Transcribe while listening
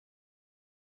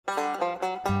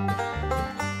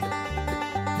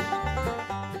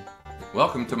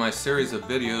Welcome to my series of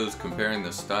videos comparing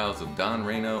the styles of Don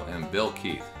Reno and Bill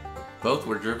Keith. Both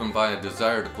were driven by a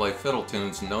desire to play fiddle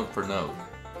tunes note for note.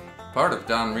 Part of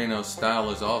Don Reno's style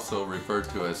is also referred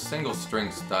to as single string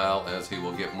style, as he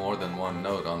will get more than one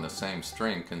note on the same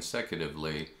string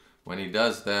consecutively. When he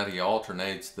does that, he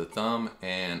alternates the thumb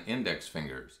and index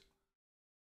fingers.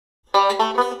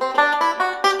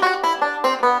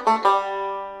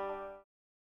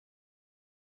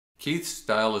 Keith's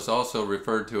style is also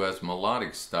referred to as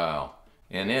melodic style.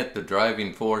 In it, the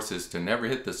driving force is to never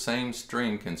hit the same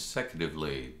string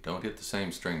consecutively. Don't hit the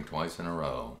same string twice in a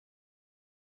row.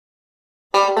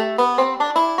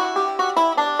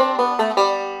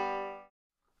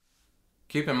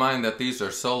 Keep in mind that these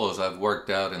are solos I've worked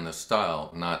out in the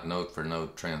style, not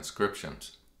note-for-note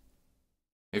transcriptions.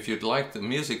 If you'd like the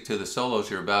music to the solos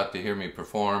you're about to hear me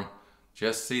perform,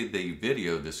 just see the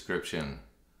video description.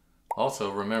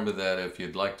 Also, remember that if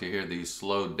you'd like to hear these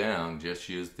slowed down, just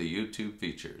use the YouTube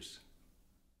features.